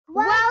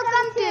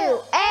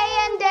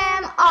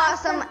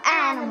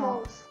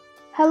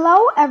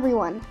Hello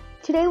everyone!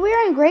 Today we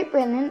are in Great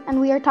Britain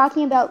and we are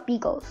talking about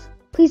beagles.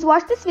 Please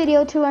watch this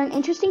video to learn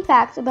interesting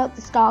facts about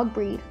this dog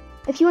breed.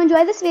 If you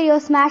enjoyed this video,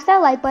 smash that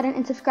like button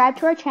and subscribe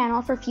to our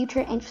channel for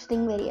future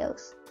interesting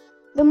videos.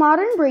 The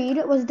modern breed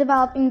was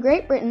developed in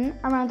Great Britain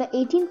around the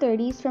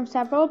 1830s from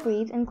several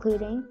breeds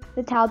including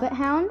the Talbot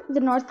Hound, the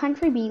North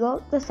Country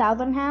Beagle, the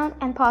Southern Hound,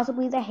 and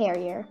possibly the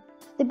Harrier.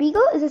 The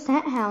Beagle is a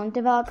scent hound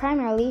developed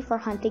primarily for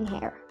hunting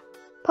hare.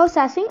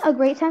 Possessing a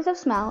great sense of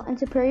smell and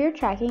superior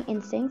tracking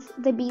instincts,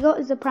 the Beagle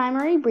is the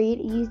primary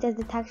breed used as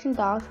detection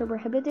dogs for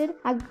prohibited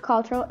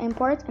agricultural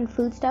imports and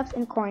foodstuffs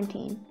in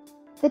quarantine.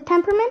 The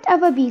temperament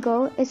of a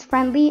Beagle is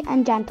friendly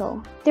and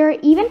gentle. They are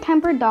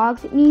even-tempered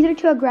dogs, neither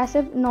too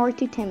aggressive nor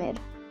too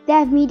timid. They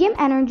have medium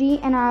energy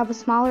and are of a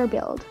smaller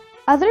build.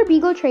 Other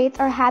Beagle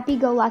traits are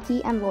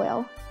happy-go-lucky and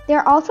loyal. They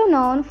are also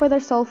known for their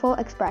soulful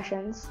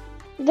expressions.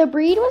 The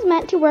breed was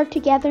meant to work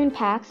together in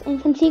packs,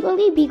 and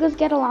consequently Beagles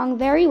get along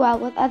very well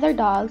with other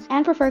dogs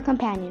and prefer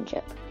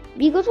companionship.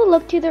 Beagles will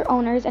look to their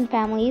owners and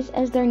families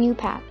as their new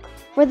pack.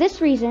 For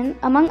this reason,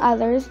 among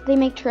others, they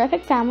make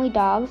terrific family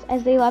dogs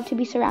as they love to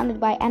be surrounded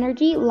by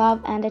energy,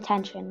 love, and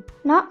attention.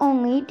 Not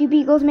only do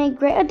Beagles make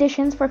great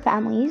additions for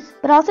families,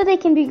 but also they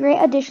can be great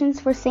additions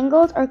for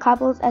singles or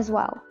couples as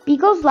well.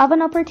 Beagles love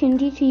an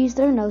opportunity to use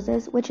their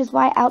noses, which is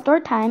why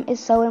outdoor time is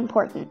so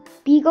important.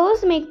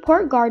 Beagles make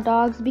poor guard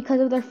dogs because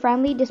of their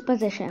friendly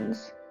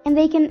dispositions, and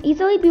they can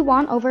easily be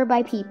won over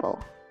by people.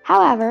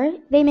 However,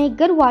 they make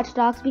good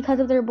watchdogs because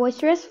of their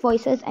boisterous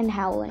voices and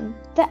howling.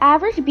 The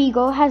average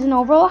Beagle has an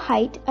overall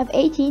height of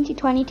 18 to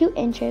 22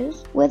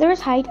 inches,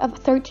 withers height of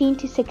 13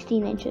 to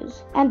 16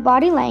 inches, and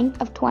body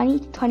length of 20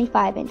 to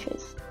 25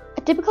 inches.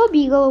 A typical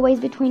Beagle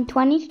weighs between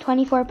 20 to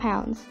 24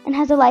 pounds and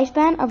has a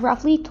lifespan of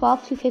roughly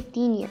 12 to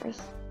 15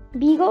 years.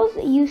 Beagles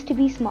used to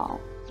be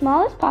small.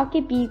 Smallest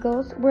pocket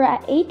Beagles were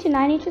at 8 to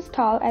 9 inches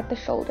tall at the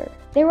shoulder.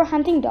 They were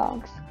hunting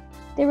dogs.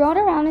 They rode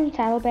around in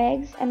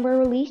saddlebags and were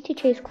released to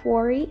chase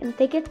quarry in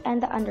thickets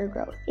and the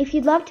undergrowth. If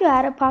you'd love to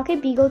add a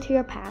pocket Beagle to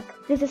your pack,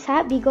 there's a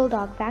sad Beagle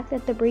dog fact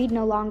that the breed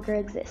no longer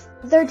exists.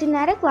 Their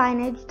genetic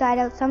lineage died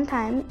out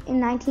sometime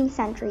in 19th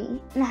century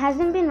and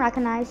hasn't been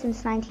recognized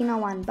since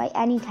 1901 by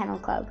any kennel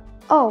club.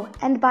 Oh,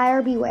 and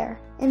buyer beware.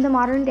 In the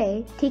modern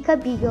day,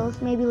 teacup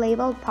Beagles may be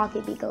labeled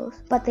pocket Beagles,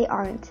 but they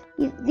aren't.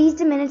 These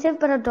diminutive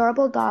but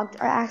adorable dogs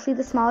are actually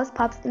the smallest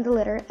pups in the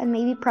litter and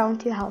may be prone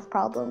to health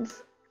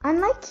problems.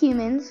 Unlike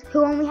humans,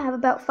 who only have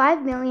about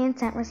 5 million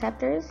scent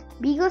receptors,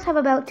 Beagles have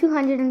about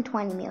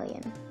 220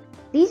 million.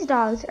 These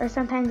dogs are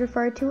sometimes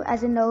referred to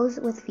as a nose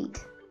with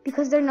feet,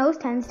 because their nose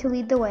tends to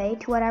lead the way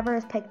to whatever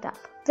is picked up.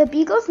 The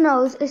Beagle's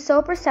nose is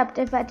so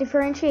perceptive at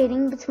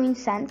differentiating between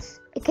scents,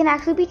 it can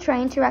actually be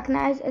trained to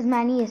recognize as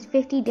many as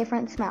 50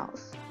 different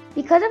smells.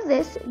 Because of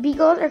this,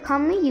 Beagles are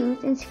commonly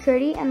used in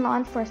security and law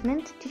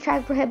enforcement to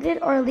track prohibited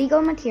or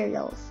illegal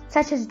materials,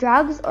 such as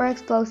drugs or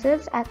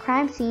explosives at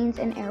crime scenes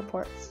and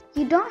airports.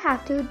 You don't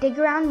have to dig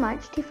around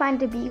much to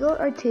find a Beagle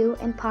or two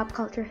in pop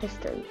culture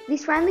history.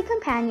 These friendly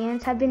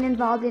companions have been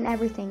involved in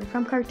everything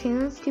from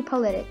cartoons to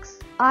politics.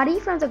 Audie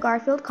from the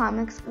Garfield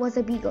comics was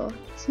a Beagle.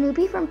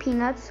 Snoopy from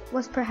Peanuts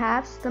was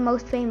perhaps the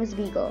most famous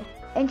Beagle.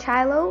 And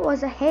Chilo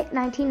was a hit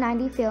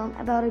 1990 film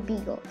about a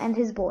Beagle and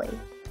his boy.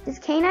 This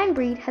canine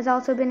breed has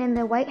also been in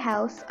the White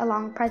House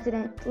along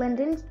President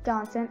Lyndon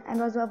Johnson and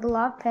was a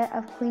beloved pet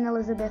of Queen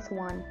Elizabeth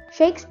I.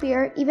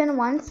 Shakespeare even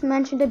once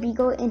mentioned a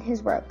Beagle in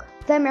his work.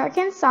 The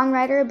American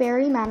songwriter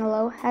Barry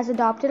Manilow has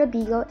adopted a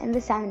Beagle in the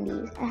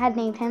 70s and had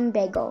named him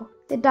Beagle.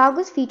 The dog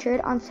was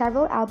featured on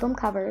several album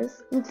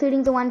covers,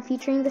 including the one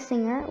featuring the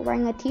singer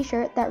wearing a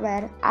t-shirt that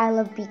read, "I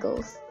love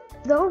Beagles."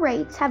 Though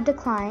rates have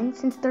declined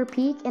since their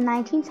peak in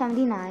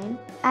 1979,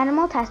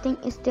 animal testing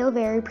is still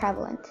very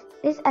prevalent.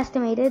 It is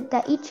estimated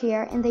that each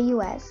year in the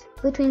US,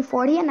 between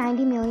 40 and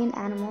 90 million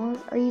animals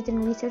are used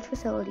in research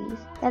facilities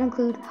that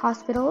include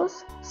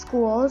hospitals,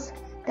 schools,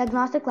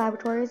 diagnostic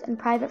laboratories, and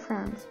private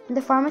firms in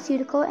the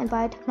pharmaceutical and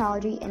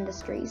biotechnology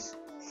industries.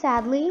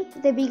 Sadly,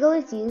 the Beagle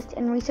is used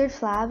in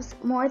research labs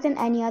more than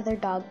any other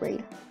dog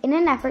breed. In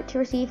an effort to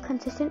receive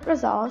consistent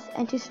results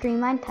and to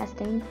streamline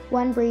testing,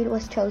 one breed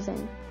was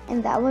chosen,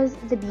 and that was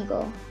the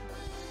Beagle.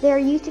 They are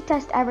used to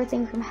test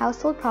everything from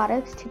household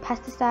products to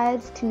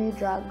pesticides to new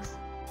drugs.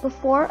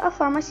 Before a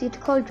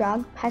pharmaceutical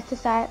drug,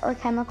 pesticide, or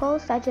chemical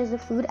such as a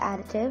food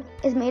additive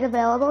is made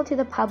available to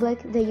the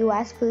public, the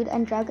U.S. Food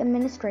and Drug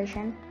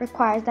Administration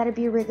requires that it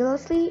be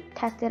rigorously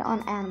tested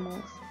on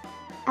animals.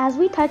 As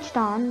we touched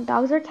on,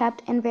 dogs are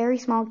kept in very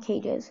small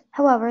cages.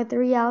 However, the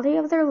reality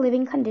of their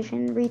living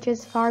condition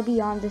reaches far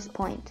beyond this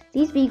point.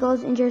 These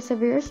Beagles endure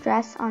severe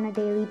stress on a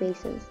daily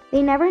basis.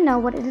 They never know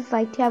what it is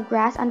like to have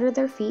grass under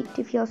their feet,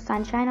 to feel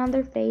sunshine on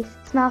their face,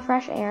 smell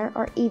fresh air,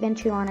 or even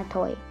chew on a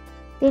toy.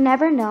 They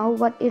never know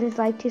what it is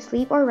like to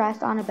sleep or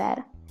rest on a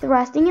bed. The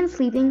resting and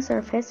sleeping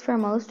surface for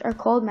most are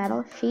cold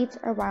metal, sheets,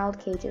 or wild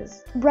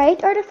cages.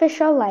 Bright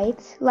artificial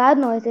lights, loud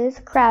noises,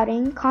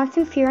 crowding,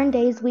 constant fear in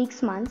days,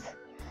 weeks, months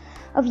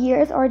of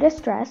years or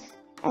distress,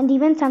 and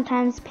even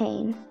sometimes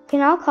pain,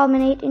 can all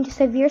culminate into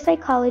severe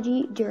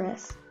psychology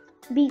duress.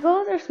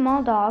 Beagles are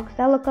small dogs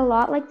that look a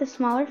lot like the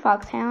smaller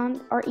foxhound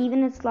or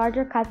even its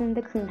larger cousin,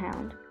 the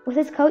coonhound, with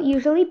its coat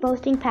usually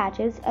boasting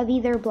patches of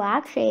either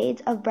black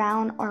shades of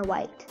brown or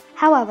white.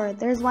 However,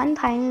 there's one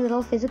tiny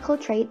little physical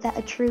trait that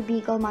a true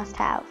beagle must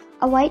have: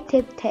 a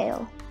white-tipped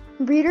tail.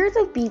 Breeders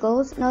of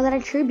beagles know that a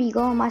true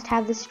beagle must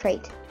have this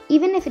trait,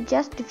 even if it's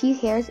just a few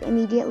hairs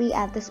immediately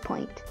at this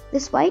point.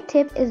 This white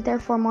tip is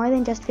therefore more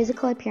than just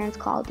physical appearance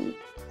quality.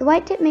 The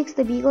white tip makes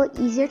the beagle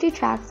easier to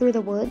track through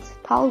the woods,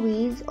 tall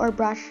weeds, or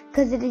brush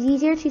because it is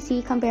easier to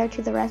see compared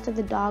to the rest of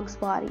the dog's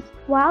body.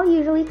 While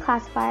usually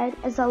classified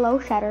as a low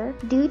shedder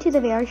due to the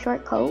very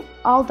short coat,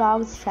 all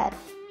dogs shed.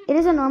 It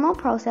is a normal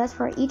process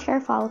for each hair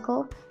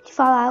follicle to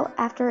fall out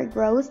after it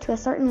grows to a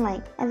certain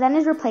length and then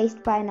is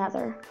replaced by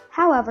another.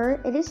 However,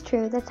 it is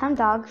true that some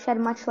dogs shed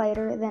much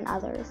later than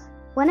others.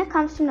 When it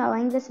comes to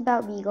knowing this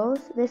about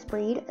beagles, this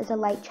breed is a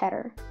light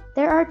shedder.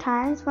 There are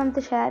times when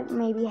the shed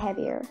may be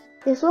heavier.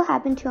 This will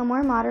happen to a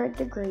more moderate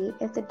degree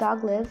if the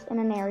dog lives in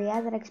an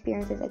area that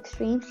experiences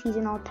extreme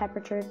seasonal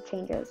temperature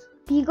changes.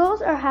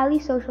 Beagles are highly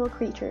social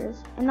creatures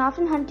and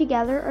often hunt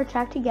together or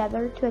track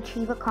together to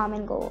achieve a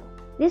common goal.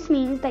 This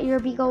means that your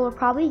beagle will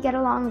probably get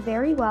along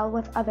very well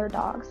with other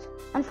dogs.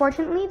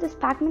 Unfortunately, this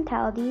pack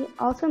mentality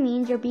also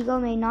means your beagle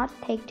may not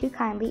take too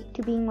kindly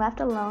to being left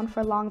alone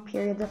for long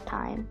periods of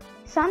time.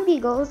 Some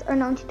beagles are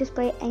known to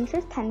display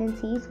anxious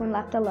tendencies when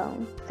left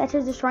alone, such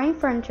as destroying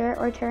furniture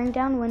or tearing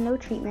down window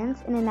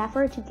treatments in an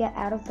effort to get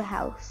out of the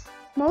house.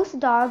 Most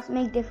dogs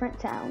make different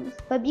sounds,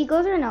 but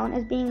beagles are known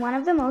as being one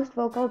of the most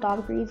vocal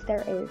dog breeds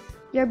there is.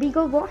 Your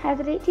beagle won't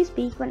hesitate to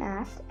speak when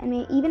asked and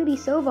may even be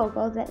so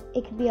vocal that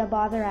it could be a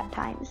bother at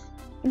times.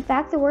 In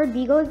fact, the word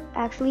beagle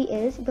actually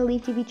is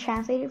believed to be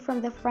translated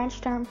from the French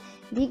term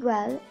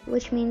Beagle,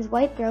 which means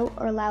white throat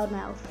or loud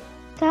mouth.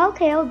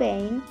 Telltale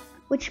baying,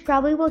 which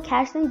probably will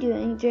catch them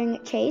doing during a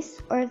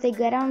chase or if they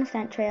get on a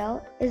scent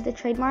trail, is the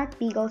trademark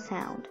beagle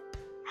sound.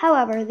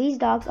 However, these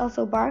dogs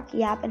also bark,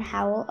 yap, and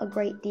howl a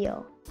great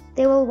deal.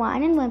 They will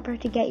whine and whimper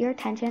to get your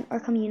attention or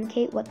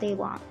communicate what they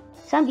want.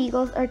 Some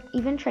beagles are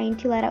even trained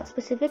to let out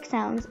specific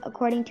sounds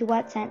according to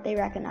what scent they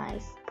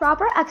recognize.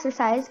 Proper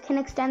exercise can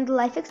extend the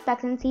life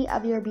expectancy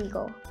of your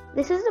beagle.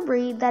 This is a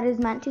breed that is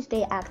meant to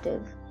stay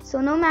active. So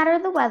no matter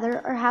the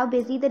weather or how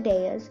busy the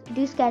day is,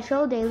 do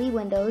schedule daily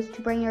windows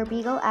to bring your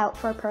beagle out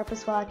for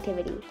purposeful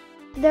activity.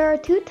 There are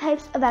two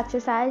types of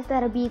exercise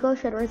that a beagle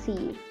should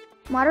receive.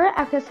 Moderate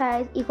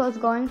exercise equals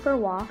going for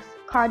walks.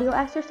 Cardio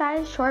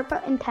exercise, short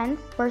but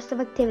intense bursts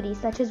of activity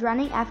such as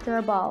running after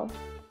a ball.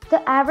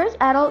 The average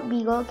adult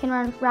beagle can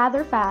run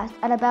rather fast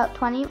at about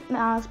 20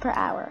 miles per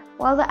hour,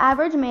 while the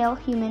average male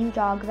human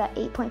jogs at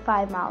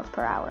 8.5 miles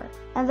per hour,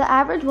 and the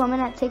average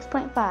woman at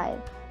 6.5.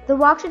 The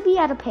walk should be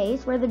at a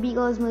pace where the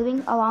beagle is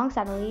moving along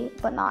steadily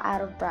but not out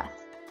of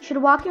breath. You should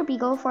walk your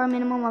beagle for a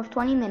minimum of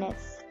 20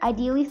 minutes,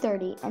 ideally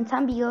 30, and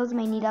some beagles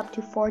may need up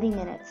to 40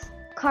 minutes.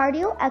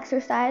 Cardio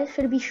exercise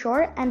should be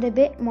short and a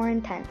bit more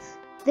intense.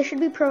 This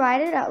should be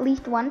provided at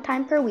least one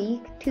time per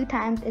week, 2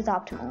 times is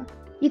optimal.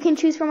 You can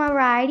choose from a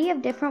variety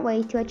of different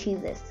ways to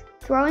achieve this.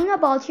 Throwing a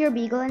ball to your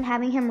beagle and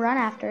having him run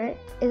after it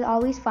is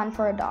always fun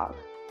for a dog.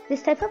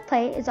 This type of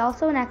play is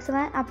also an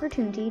excellent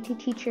opportunity to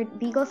teach your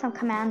beagle some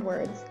command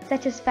words,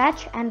 such as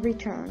fetch and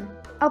return.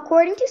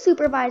 According to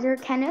Supervisor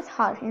Kenneth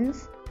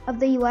Hodgins of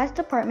the U.S.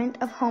 Department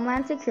of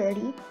Homeland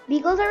Security,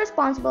 beagles are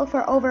responsible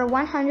for over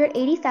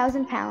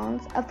 180,000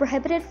 pounds of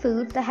prohibited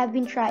foods that have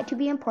been tried to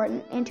be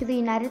imported into the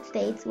United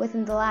States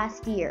within the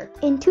last year.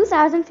 In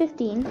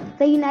 2015,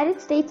 the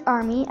United States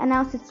Army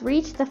announced it's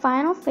reached the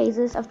final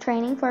phases of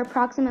training for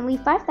approximately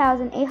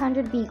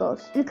 5,800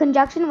 beagles in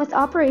conjunction with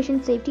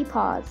Operation Safety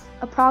Paws,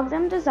 a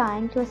program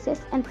designed to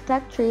assist and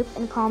protect troops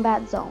in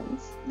combat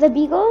zones. The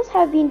beagles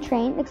have been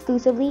trained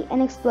exclusively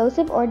in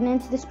explosive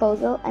ordnance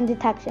disposal and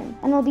detection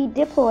and will be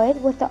deployed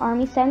with the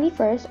Army's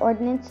 71st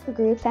Ordnance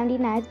Group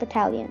 79th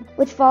Battalion,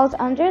 which falls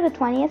under the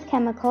 20th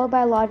Chemical,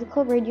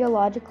 Biological,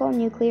 Radiological,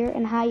 Nuclear,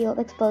 and High-Yield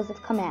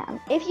Explosive Command.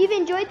 If you've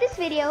enjoyed this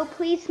video,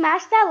 please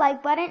smash that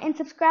like button and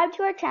subscribe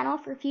to our channel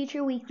for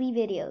future weekly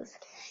videos.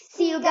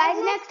 See you guys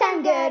next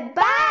time.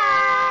 Goodbye!